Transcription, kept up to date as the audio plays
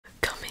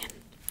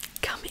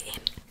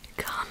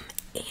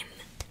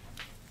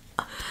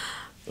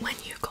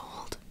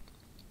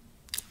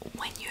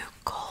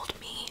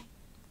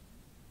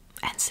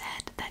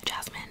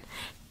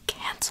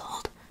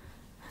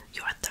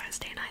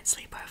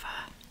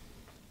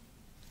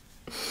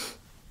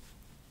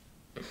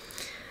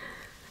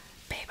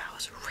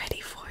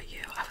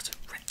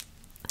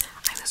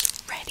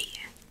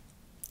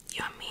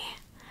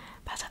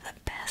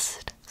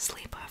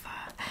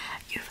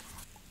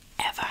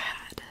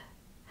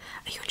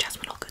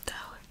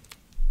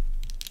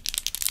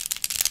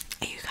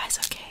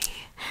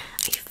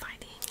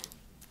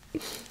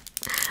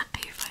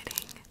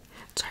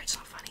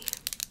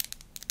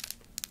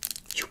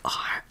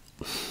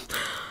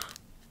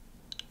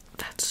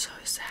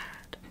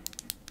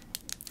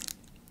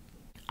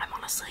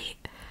honestly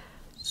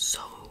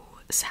so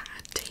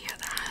sad to hear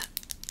that.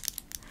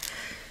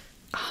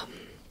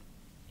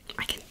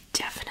 I can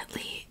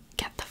definitely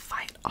get the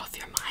fight off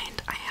your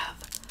mind. I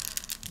have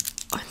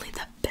only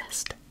the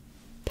best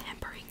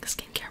pampering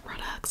skincare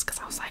products because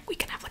I was like, we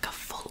can have like a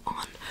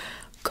full-on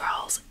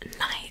girls'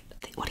 night.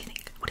 What do you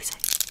think? What do you say?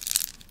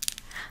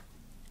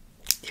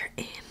 You're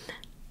in.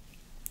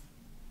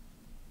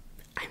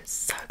 I'm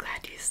so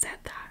glad you said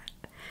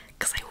that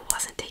because I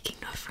wasn't taking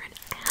no for an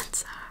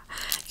answer.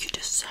 You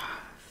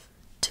deserve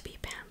to be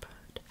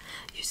pampered.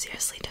 You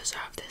seriously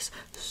deserve this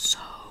so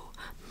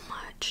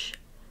much.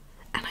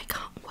 And I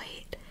can't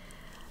wait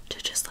to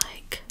just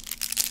like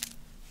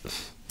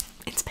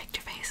inspect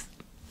your face.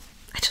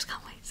 I just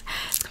can't wait.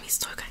 It's gonna be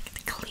so good. I get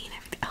to clean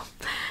everything. Oh,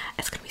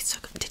 it's gonna be so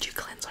good. Did you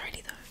cleanse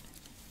already though?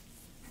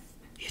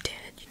 You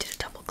did. You did a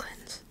double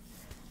cleanse.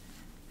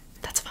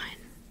 That's fine.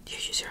 You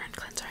use your own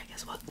cleanser, I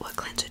guess. What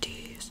cleanser do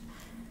you use?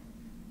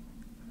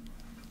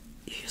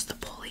 You use the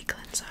poly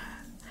cleanser.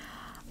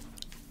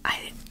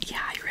 I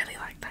really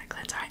like that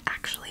cleanser. I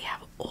actually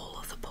have all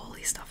of the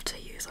poly stuff to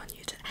use on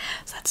you today.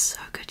 So that's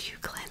so good you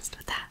cleansed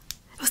with that.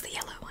 It was the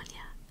yellow one,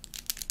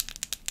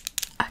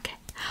 yeah. Okay.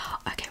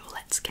 Okay, well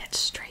let's get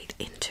straight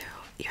into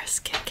your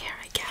skincare,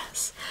 I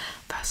guess.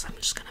 First I'm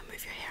just gonna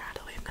move your hair out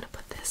of the way. I'm gonna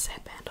put this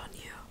headband on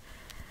you.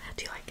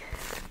 Do you like it?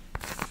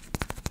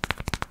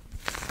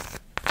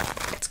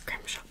 It's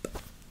Creme Shop.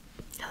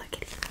 Hello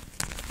Kitty.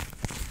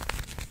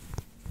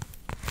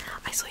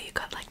 I saw you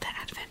got like the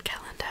advent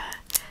calendar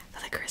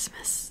for the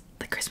Christmas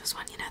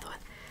one, you know,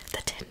 the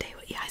 10-day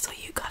one. Yeah, I saw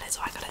you got it,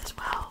 so I got it as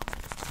well.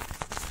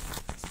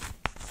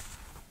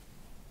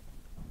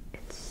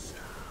 It's so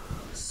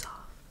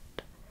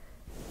soft.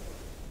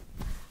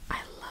 I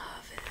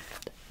love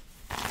it.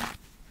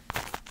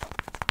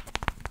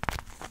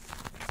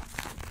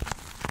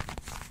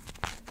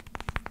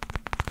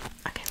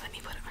 Okay, let me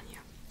put it on you.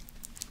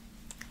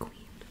 Queen.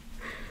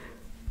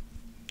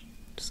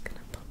 Just gonna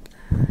pop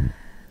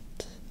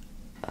that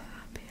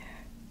up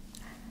here.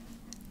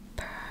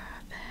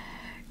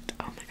 Perfect.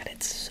 Oh my god,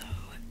 it's so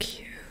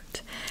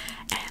cute.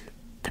 And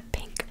the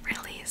pink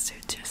really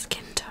suits your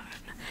skin tone.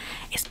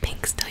 Is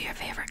pink still your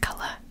favorite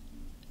color?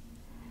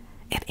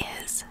 It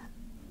is.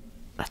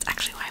 That's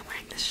actually why I'm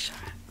wearing this shirt.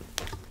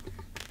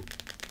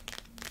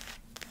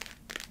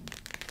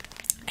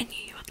 I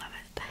knew you would love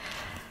it.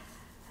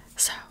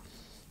 So,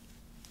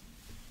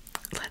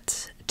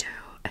 let's do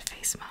a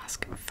face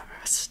mask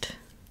first.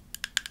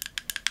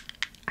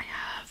 I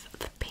have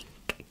the pink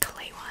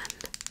clay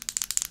one.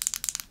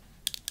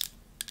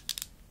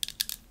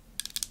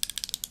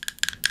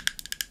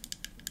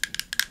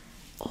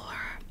 Or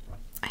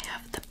I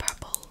have the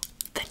purple,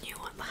 the new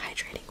one, the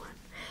hydrating one.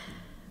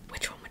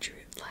 Which one would you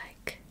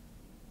like?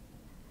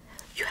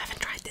 You haven't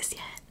tried this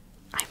yet?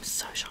 I'm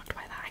so shocked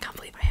by that. I can't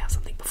believe I have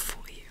something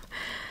before you.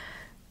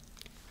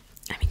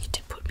 I mean, you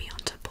did put me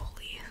onto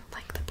Poly,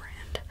 like the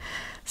brand.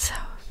 So,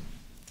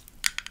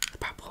 the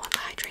purple one, the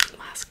hydrating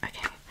mask.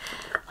 Okay,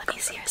 let me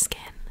see your skin.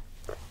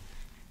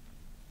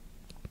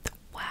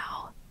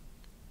 Wow.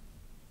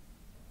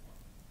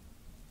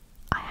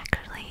 I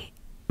actually,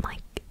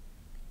 like,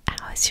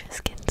 how is your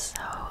skin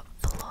so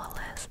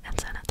flawless and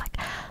so not like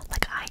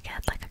I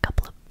get like a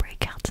couple of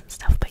breakouts and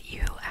stuff, but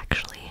you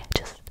actually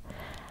just,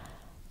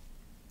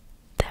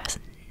 there's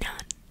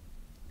none.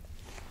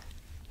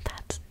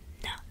 That's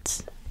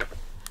nuts.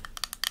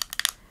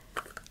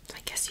 I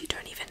guess you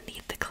don't even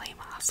need the clay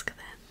mask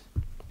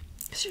then,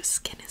 because your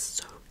skin is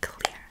so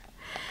clear.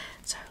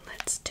 So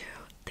let's do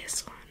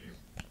this one.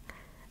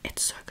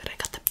 It's so good. I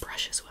got the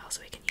brush as well,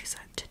 so we can use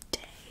that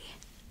today.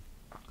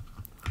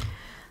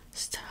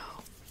 So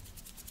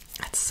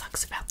that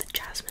sucks about the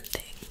Jasmine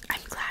thing.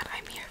 I'm glad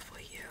I'm here for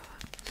you.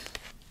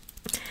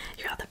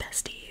 You're the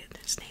bestie.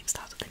 His name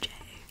starts with a J.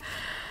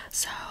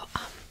 So,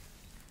 how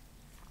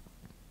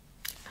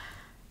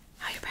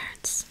are your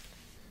parents?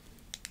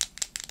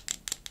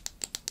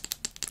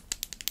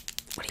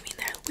 What do you mean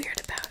they're weird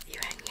about you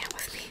hanging out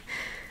with me?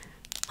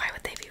 Why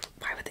would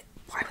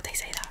they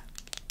say that?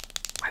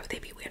 Why would they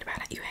be weird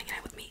about you hanging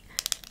out with me?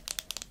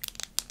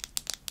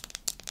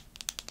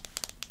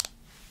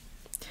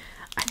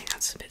 I think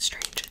that's a bit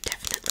strange.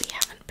 Definitely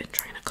haven't been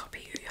trying to copy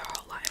you your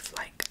whole life.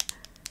 Like,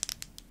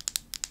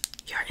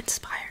 you're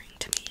inspiring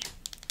to me.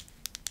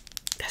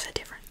 There's a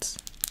difference.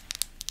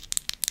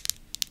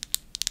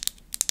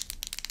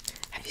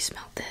 Have you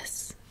smelled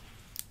this?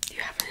 You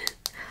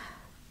haven't?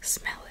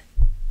 Smell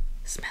it.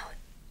 Smell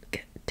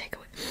it. Take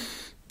away.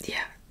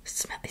 Yeah,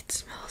 smell. It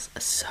smells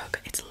so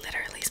good. It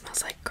literally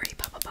smells like grape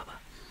bubba.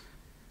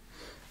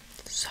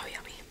 So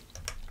yummy.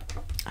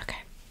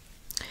 Okay,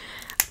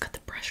 I've got the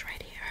brush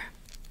right here.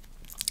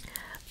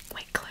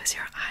 Wait, close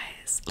your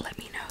eyes. Let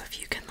me know if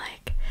you can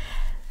like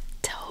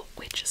tell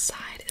which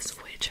side is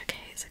which.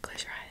 Okay, so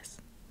close your eyes.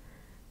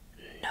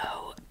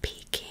 No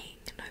peeking.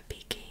 No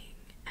peeking.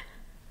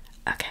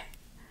 Okay.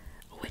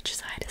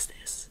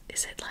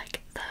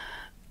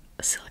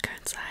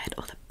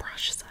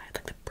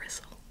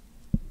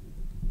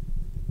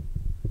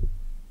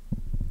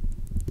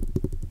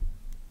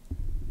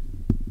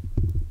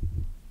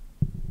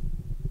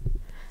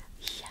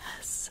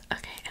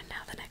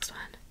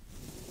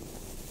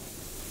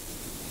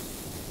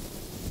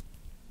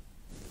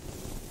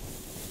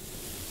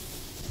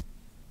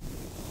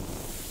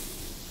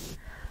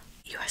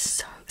 You are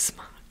so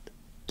smart.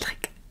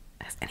 Like,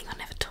 has anyone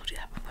ever told you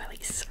that before? Like,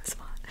 you're so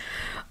smart.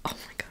 Oh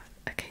my god.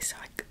 Okay, so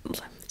I'm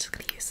just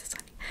gonna use this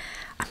on you.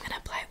 I'm gonna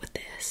apply it with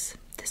this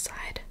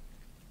side.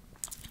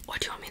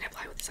 What do you want me to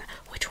apply with this side?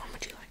 Which one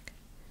would you like?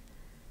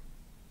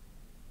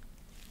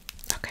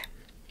 Okay.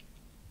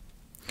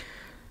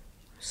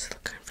 Just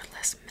looking for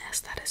less mess.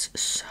 That is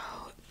so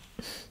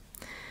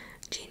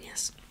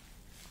genius.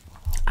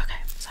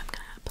 Okay, so I'm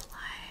gonna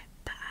apply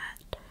that.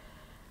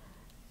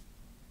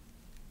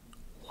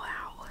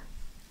 Wow,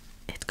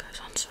 it goes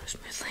on so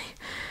smoothly.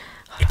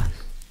 Hold on.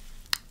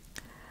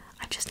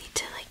 I just need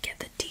to like get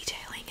the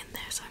detailing in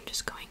there, so I'm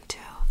just going to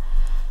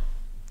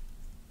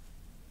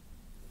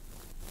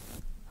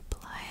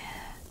apply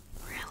it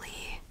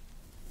really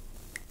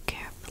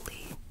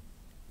carefully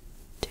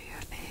to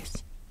your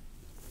face.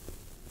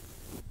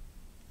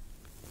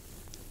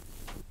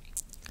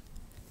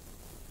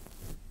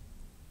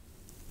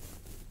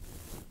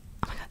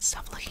 Oh my god,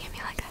 stop looking at me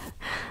like that.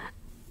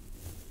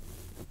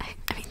 I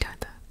mean, don't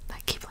though.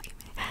 Like, keep looking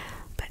at me.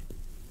 But,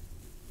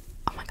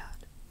 oh my god.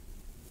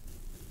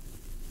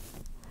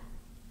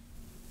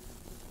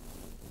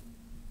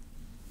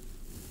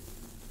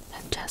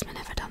 Has Jasmine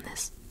ever done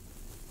this?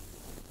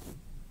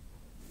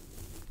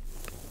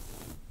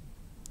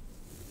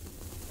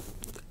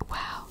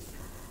 Wow.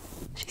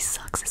 She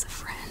sucks as a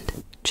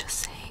friend. Just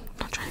saying.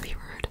 I'm not trying to be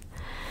rude.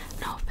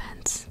 No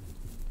offense.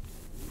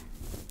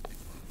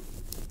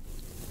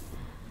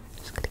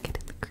 Just gonna get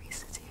in the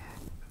creases here.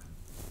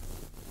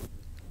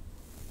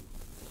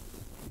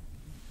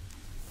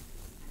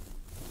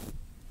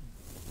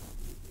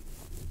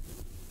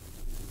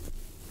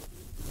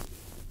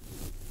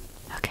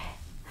 Okay.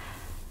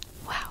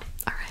 Wow.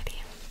 Alrighty.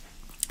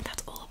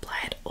 That's all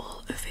applied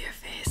all over your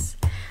face.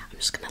 I'm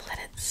just gonna let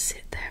it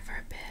sit there for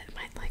a bit.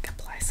 Might like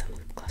apply some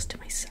lip gloss to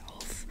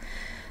myself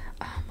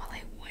while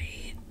I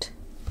wait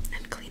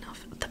and clean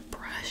off the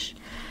brush.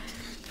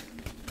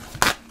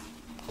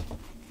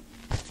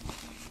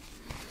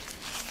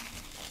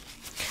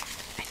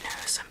 I know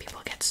some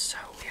people get so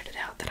weirded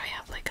out that I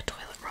have like a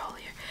toilet roll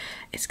here.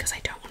 It's because I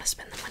don't want to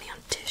spend the money on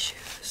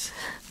tissues.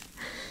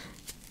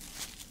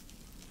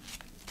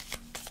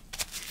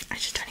 I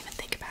just don't even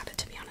think about it,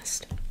 to be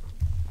honest.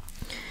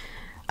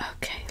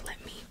 Okay,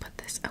 let me put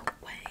this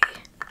away.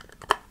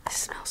 This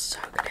smells so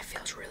good. It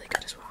feels really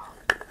good as well.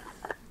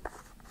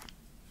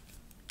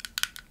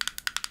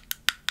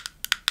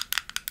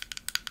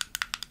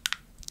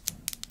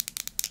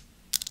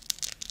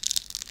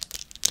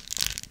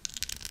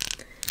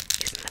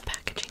 Isn't the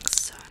packaging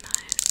so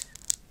nice?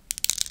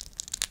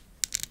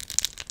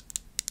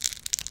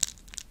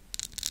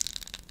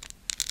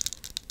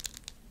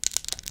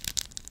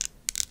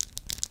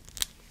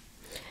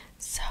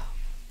 So,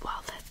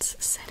 while that's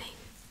setting,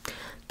 I'm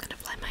gonna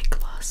apply my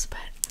gloss, but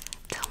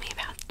tell me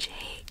about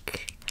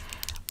Jake.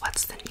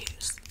 What's the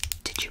news?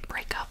 Did you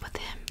break up with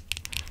him?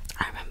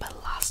 I remember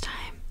last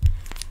time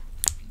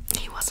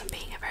he wasn't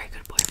being a very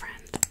good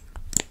boyfriend.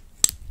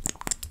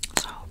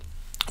 So,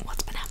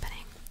 what's been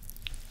happening?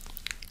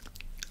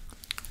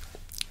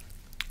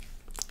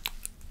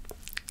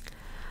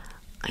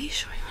 Are you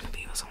sure you want to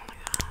be with someone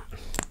like that?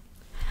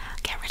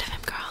 Get rid of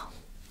him, girl.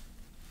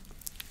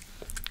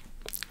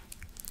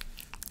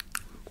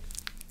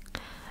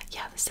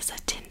 Yeah, this is a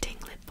tinting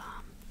lip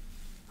balm.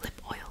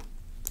 Lip oil.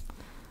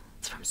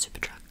 It's from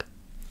Superdrug.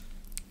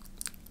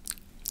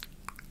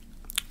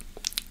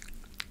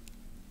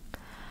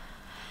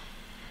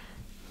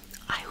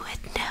 I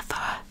would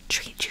never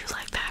treat you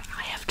like that.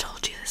 I have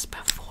told you this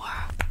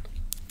before.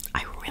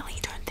 I really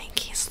don't think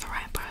he's the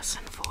right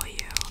person for you.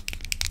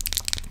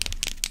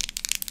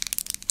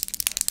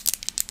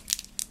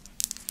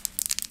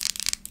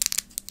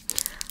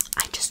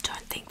 I just don't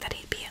think that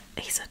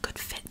he's a good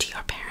fit. Do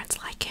your parents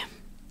like him?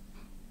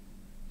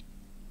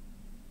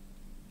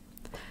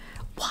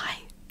 Why?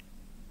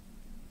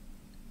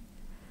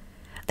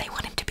 They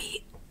want him to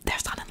be their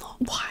son-in-law.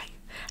 Why?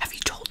 Have you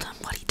told them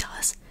what he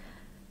does?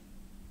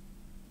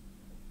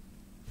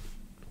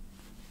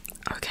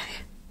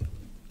 Okay.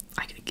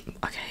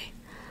 Okay.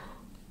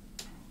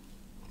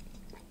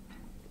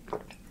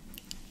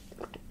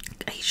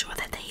 Are you sure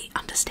that they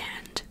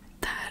understand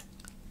that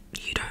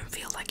you don't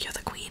feel like you're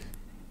the queen?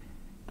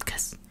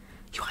 Because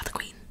you are the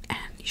queen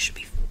and you should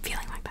be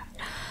feeling like that.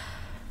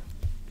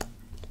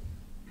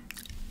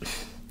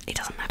 It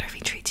doesn't matter if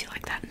he treats you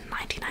like that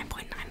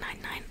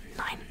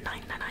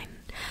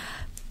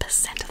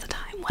 99.9999999% of the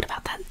time. What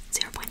about that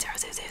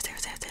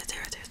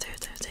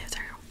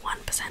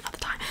 0.00000000001% of the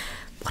time?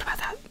 What about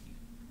that?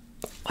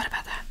 What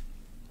about that?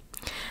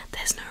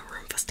 There's no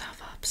room for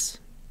stuff-ups.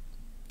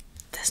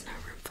 There's no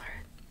room for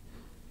it.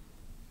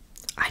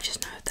 I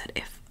just know that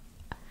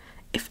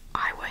if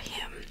I were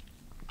him,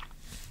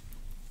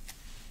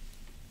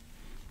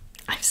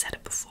 I've said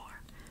it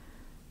before,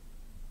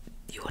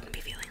 you wouldn't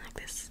be feeling like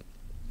this.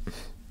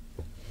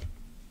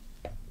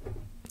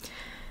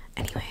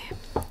 Anyway,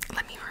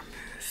 let me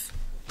remove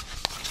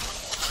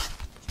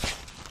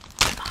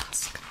the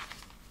mask.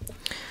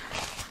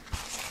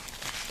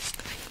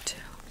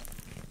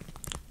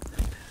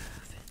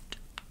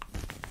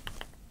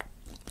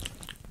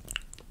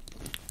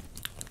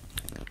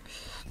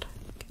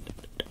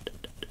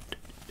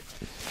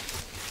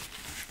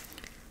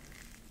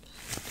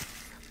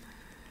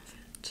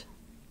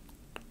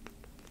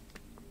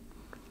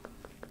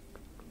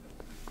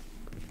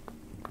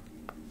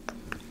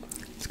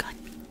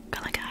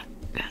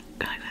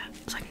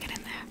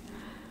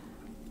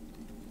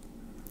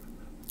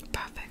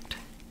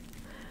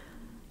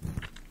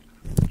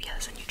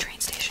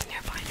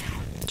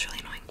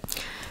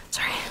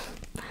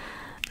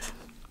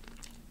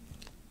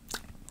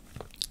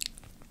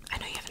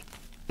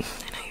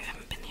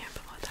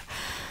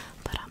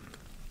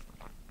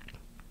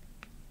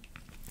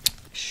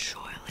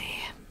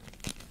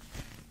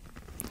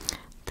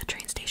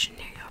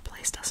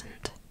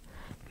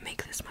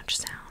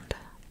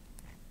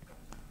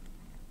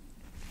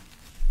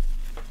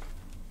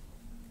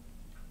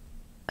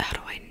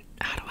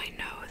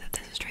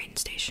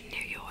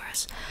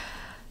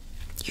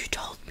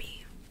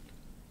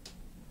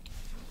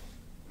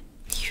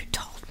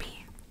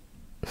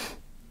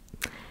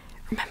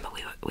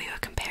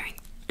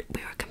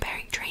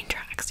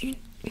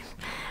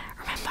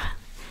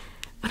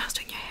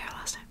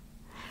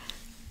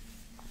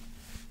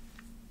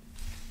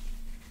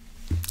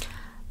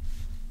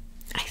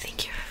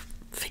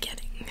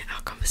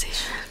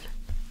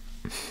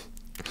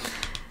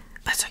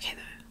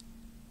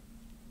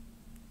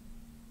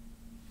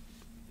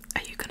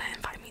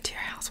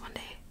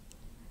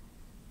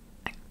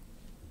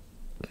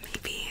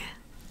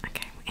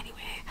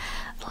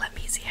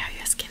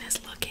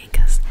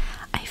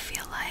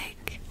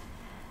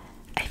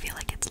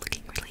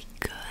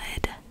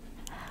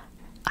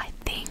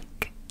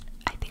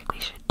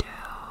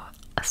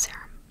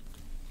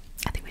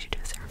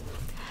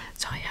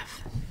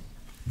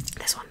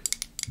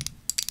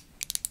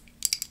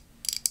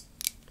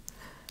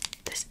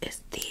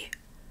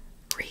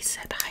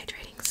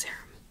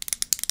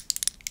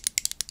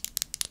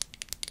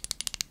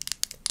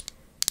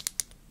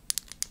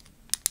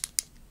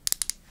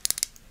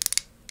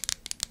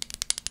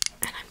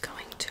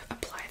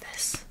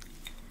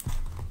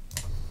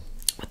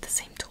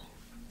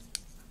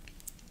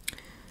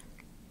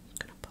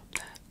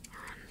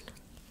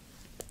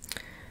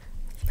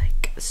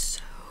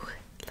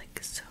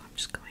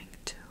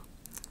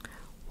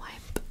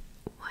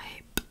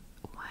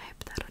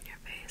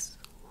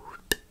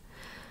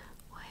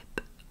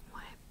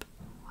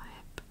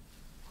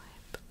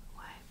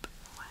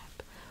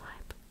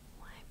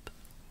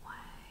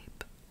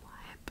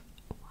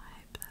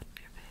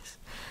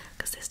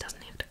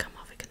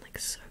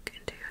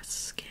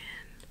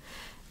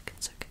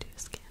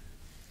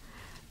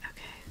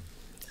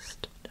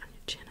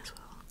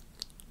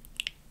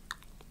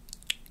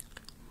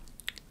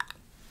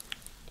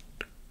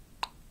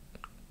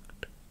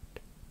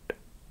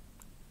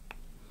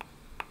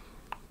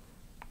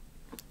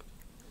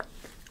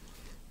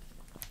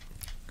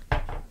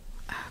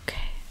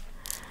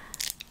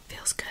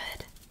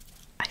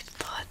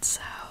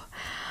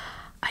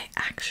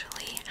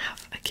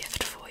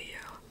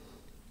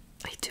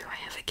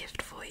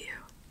 for you.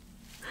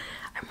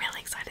 I'm really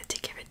excited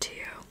to give it to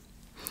you.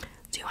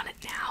 Do you want it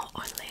now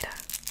or later?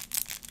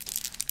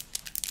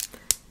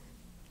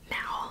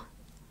 Now?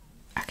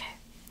 Okay.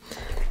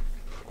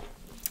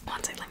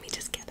 One second, let me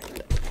just get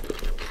it.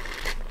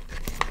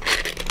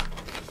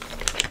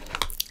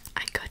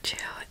 I got you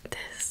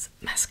this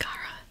mascara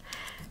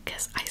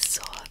because I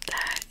saw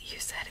that you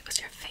said it was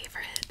your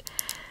favorite.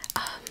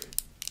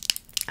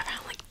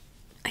 Around like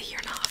a year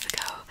and a half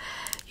ago,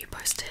 you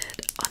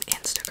posted on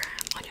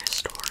Instagram on your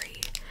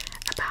story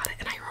about it,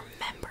 and I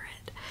remember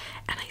it.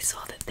 And I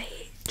saw that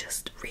they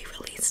just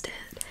re-released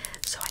it,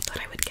 so I thought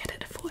I would get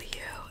it for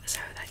you so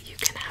that you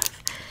can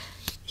have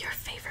your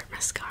favorite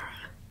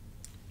mascara.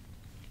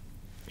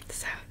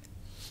 So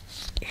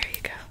here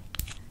you go.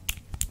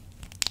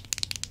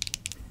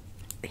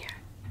 Here,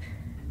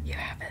 you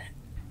have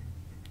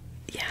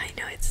it. Yeah, I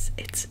know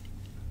it's.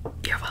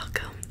 You're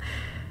welcome.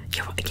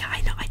 Yeah,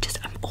 I know.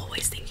 I'm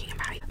always thinking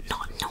about you.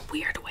 Not in a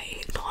weird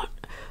way. Not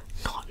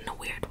in a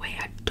weird way.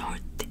 I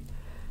don't.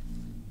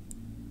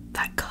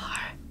 That car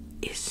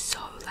is so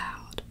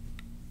loud.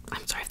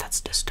 I'm sorry if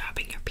that's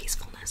disturbing your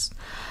peacefulness.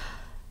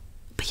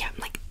 But yeah, I'm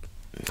like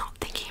not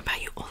thinking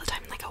about you all the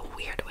time in like a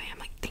weird way. I'm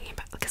like thinking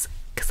about because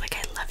like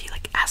I love you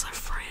like as a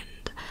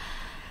friend.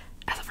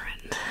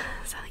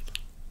 So like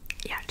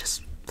yeah,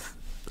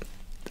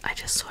 I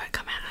just saw it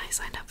come out and I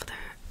signed up for the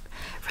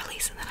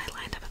release, and then I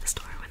lined up at the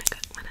store when it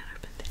opened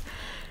it.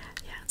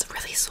 Yeah, it's a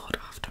really sought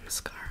after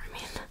mascara. I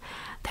mean,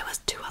 there was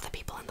 2 other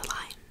people in the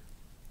line.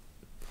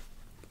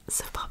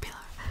 So popular.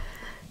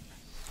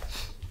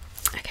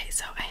 Okay,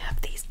 so I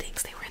have these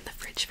things. They were in the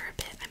fridge for a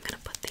bit. I'm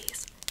gonna put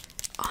these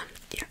on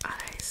your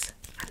eyes,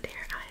 under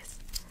your eyes.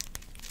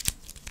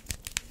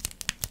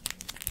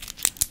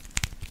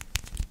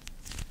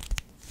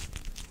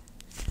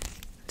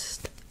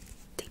 Just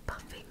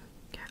depuffing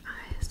your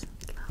eyes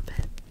a little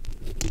bit.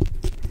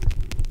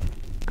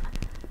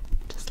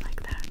 Just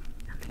like that.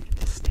 And they can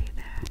just stay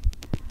there.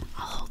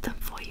 I'll hold them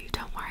for you.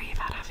 Don't worry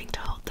about having to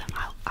hold them.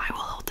 I will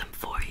hold them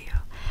for you.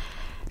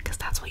 Because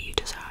that's what you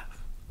deserve.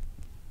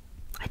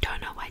 I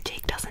don't know why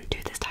Jake doesn't do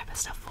this type of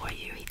stuff for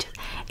you.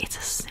 It's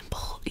a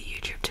simple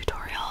YouTube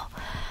tutorial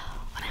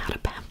on how to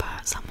pamper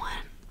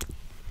someone.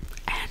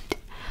 And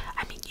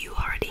I mean, you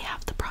already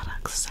have the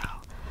products, so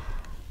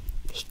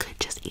he could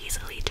just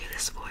easily do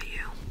this for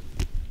you.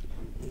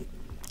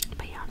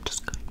 But yeah, I'm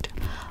just going to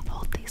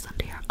hold these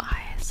under your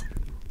eyes,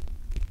 and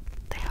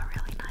they are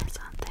really nice,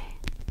 aren't they?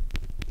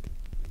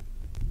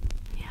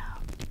 Yeah.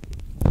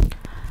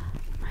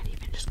 I might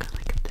even just go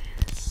like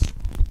this,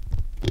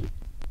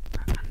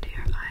 or under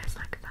your eyes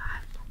like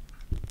that.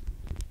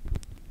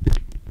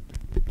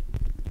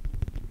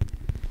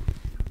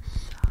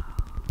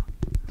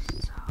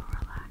 So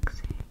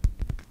relaxing.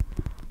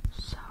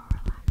 So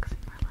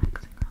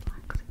relaxing.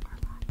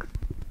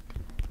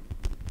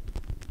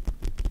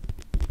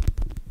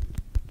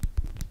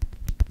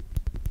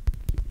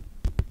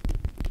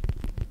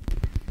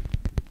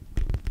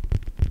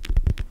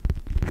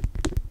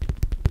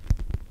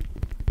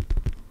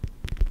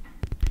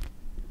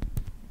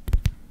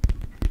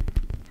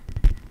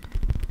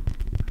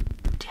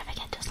 Do you ever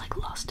get just like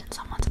lost in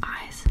someone's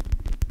eyes?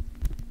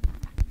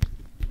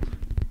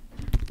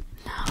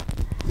 No.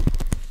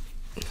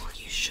 Well,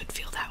 you should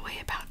feel that way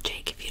about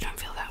Jake. If you don't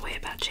feel that way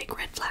about Jake,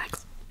 red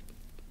flags.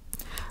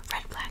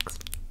 Red flags.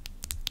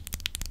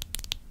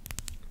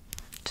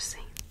 Just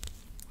saying.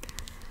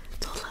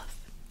 It's all love.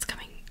 It's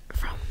coming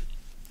from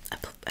a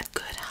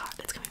good heart.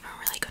 It's coming from a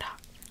really good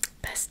heart.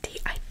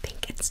 Bestie, I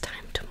think it's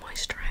time to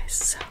moisturize.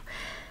 So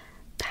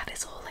that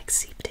is all like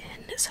seeped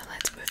in. So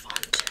let's move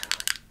on to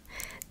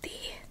the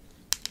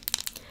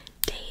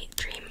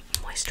Daydream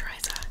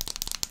Moisturizer.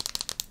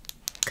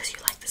 Because you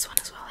like this one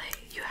as well, hey?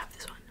 You have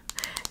this one.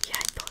 Yeah,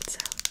 I thought so.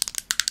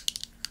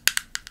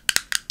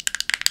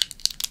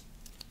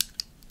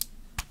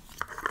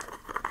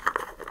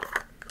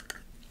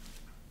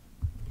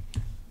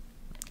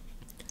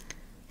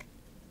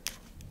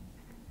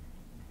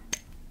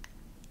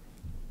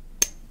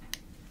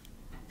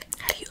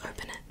 How do you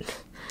open it?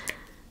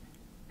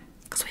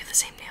 Because we have the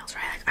same nails,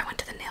 right? I went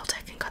to the nail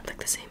tech and got like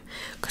the same.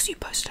 Because you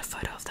posted a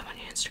photo of them on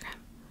your Instagram.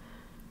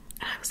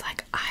 And I was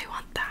like, I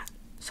want that.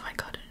 So I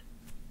got it.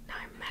 Now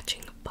I'm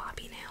matching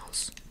Barbie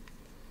nails.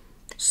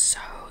 So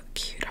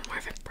cute. I'm more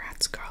of a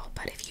Bratz girl,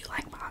 but if you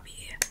like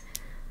Barbie,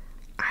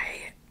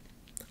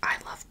 I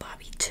love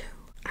Barbie too.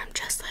 I'm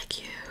just like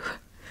you.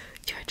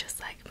 You're just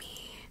like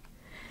me.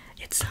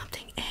 It's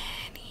something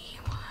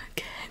anyone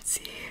can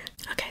see.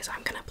 Okay, so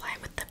I'm gonna apply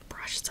it with the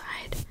brush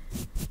side.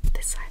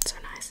 This side's so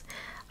nice.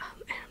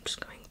 And I'm just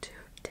going to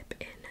dip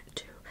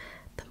into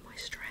the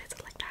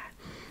moisturizer like that.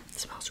 It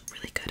smells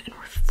really good and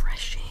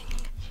refreshing.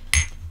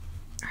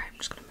 Alright, I'm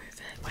just gonna move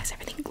it. Why is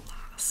everything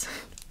glass?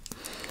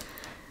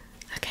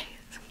 Okay,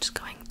 so I'm just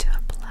going to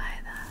apply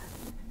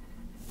that.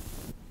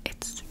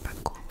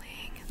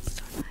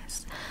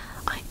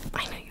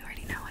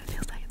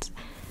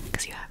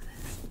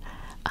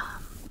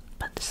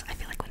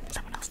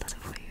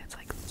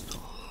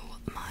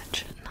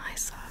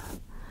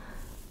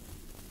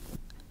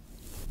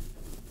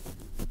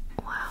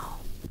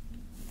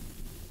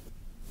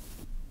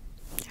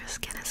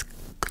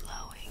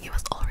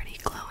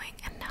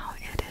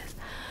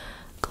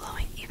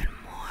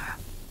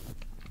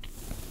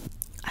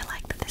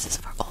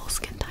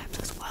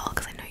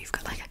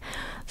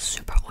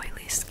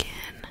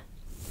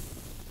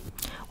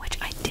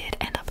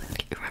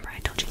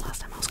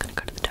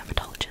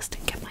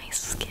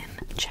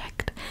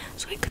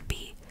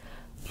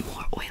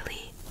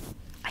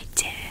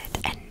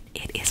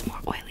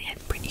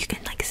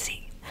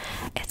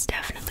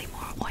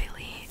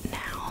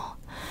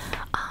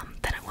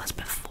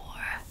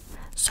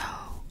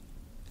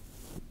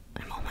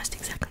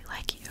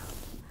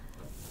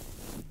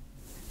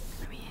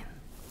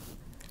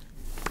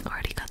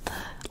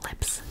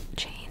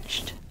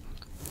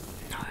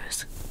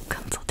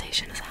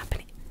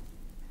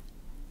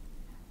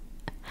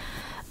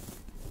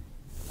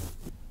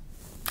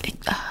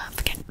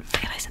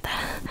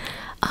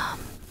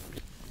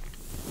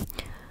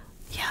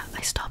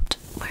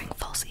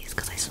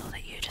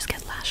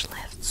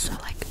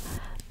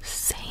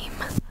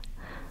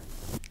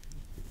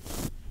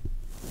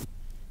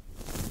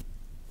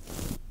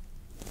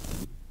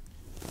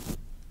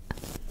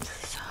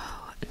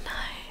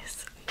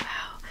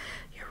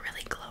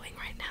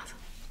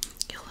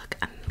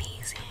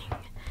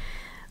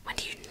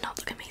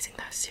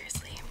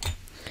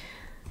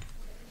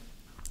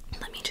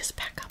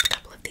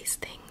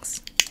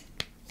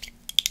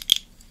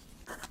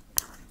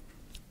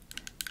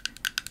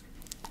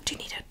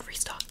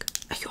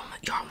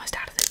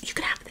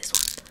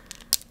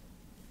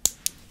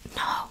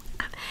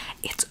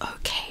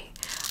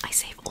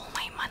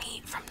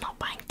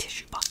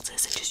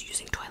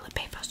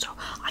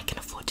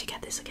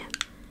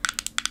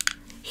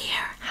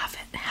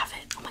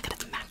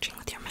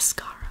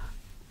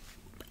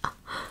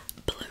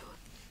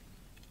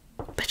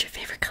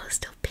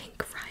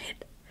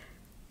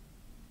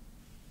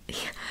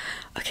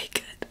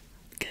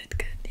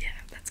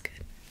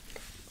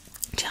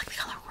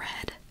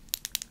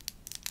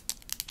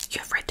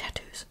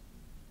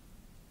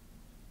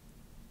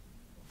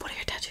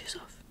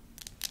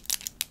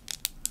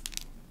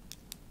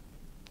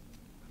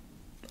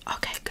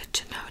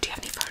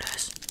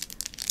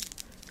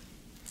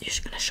 You're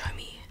just gonna show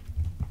me.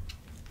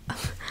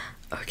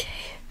 Okay.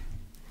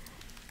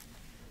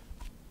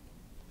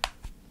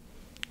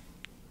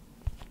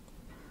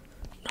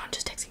 No, I'm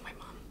just texting my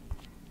mom.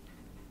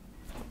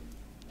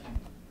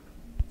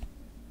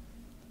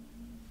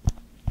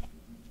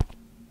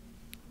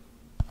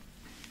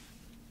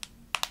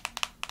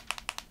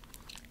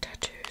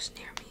 Tattoos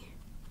near me.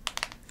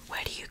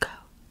 Where do you go?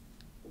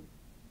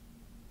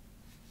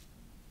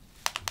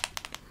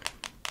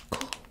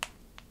 Cool.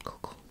 Cool,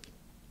 cool.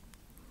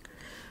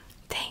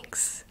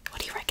 Thanks.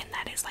 What do you reckon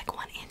that is? Like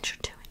 1 inch or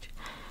 2 inch?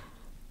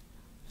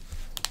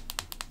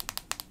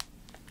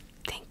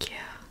 Thank you.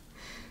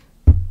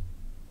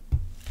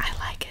 I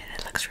like it.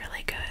 It looks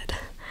really good.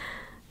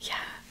 Yeah.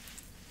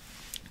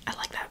 I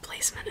like that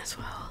placement as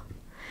well.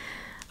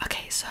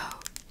 Okay, so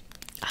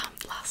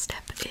last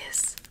step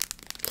is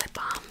lip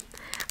balm.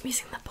 I'm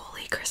using the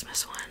Bully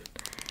Christmas one.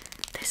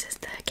 This is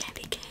the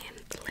candy cane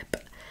lip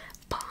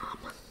balm.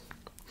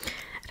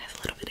 It has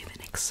a little bit of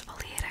an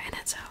exfoliator in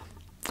it, so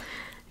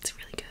it's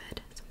really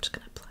good. So I'm just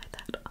gonna apply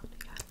that on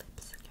your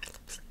lips and your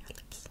lips and your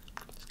lips.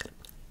 I'm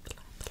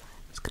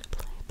just gonna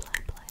apply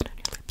it on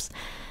your lips.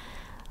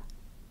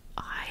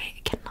 I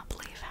cannot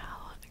believe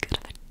how good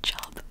of a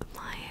job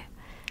my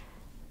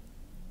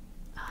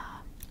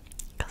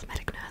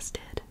cosmetic nurse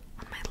did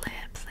on my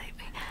lips.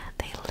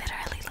 They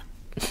literally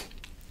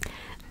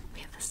we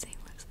have the same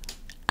lips.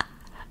 I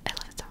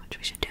love it so much.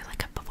 We should do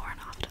like a before and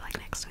after, like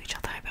next to each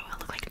other. I bet we'll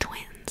look like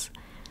twins.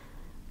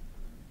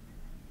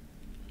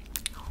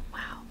 Oh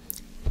wow.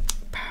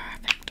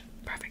 Perfect.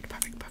 Perfect,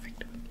 perfect,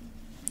 perfect.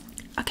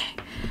 Okay.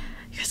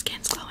 Your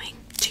skin's glowing.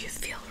 Do you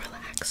feel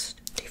relaxed?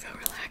 Do you feel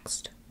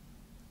relaxed?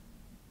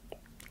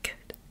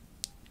 Good.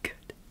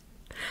 Good.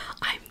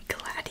 I'm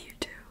glad you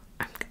do.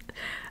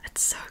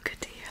 It's so good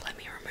to hear. Let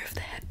me remove the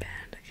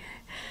headband,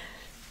 okay?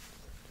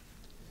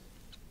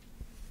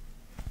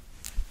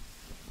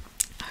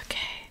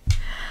 Okay.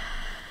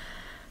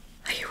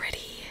 Are you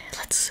ready?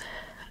 Let's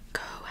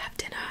go have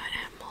dinner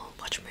and we'll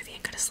watch a movie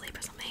and go to sleep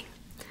or something.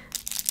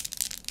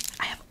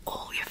 I have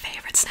all your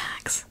favorite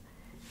snacks.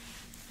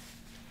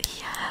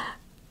 Yeah.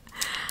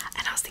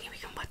 And I was thinking we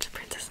can watch The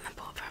Princess and the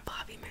Pauper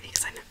Barbie movie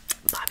because I know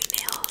Barbie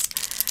nails.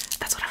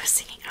 That's what I was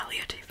singing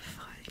earlier too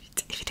before,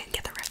 if you didn't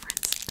get the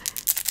reference.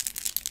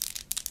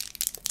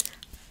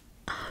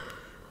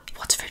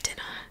 What's for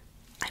dinner?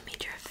 I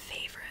made your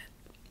favorite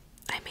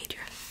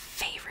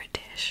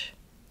dish.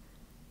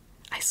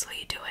 I saw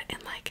you do it in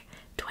like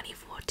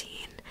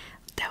 2014.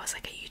 There was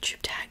like a YouTube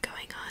tag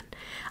going on.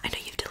 I know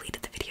you've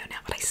deleted the video now,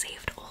 but I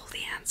saved all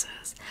the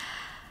answers.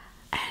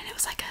 And it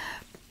was like a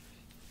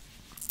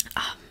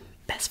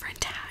best friend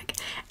tag,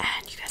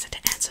 and you guys had to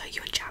answer,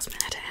 you and Jasmine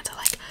had to answer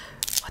like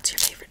what's your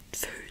favorite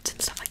foods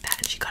and stuff like that,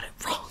 and she got it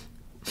wrong.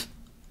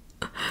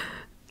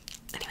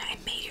 Anyway, I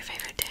made your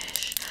favorite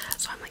dish,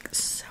 so I'm like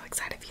so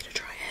excited for you to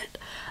try it.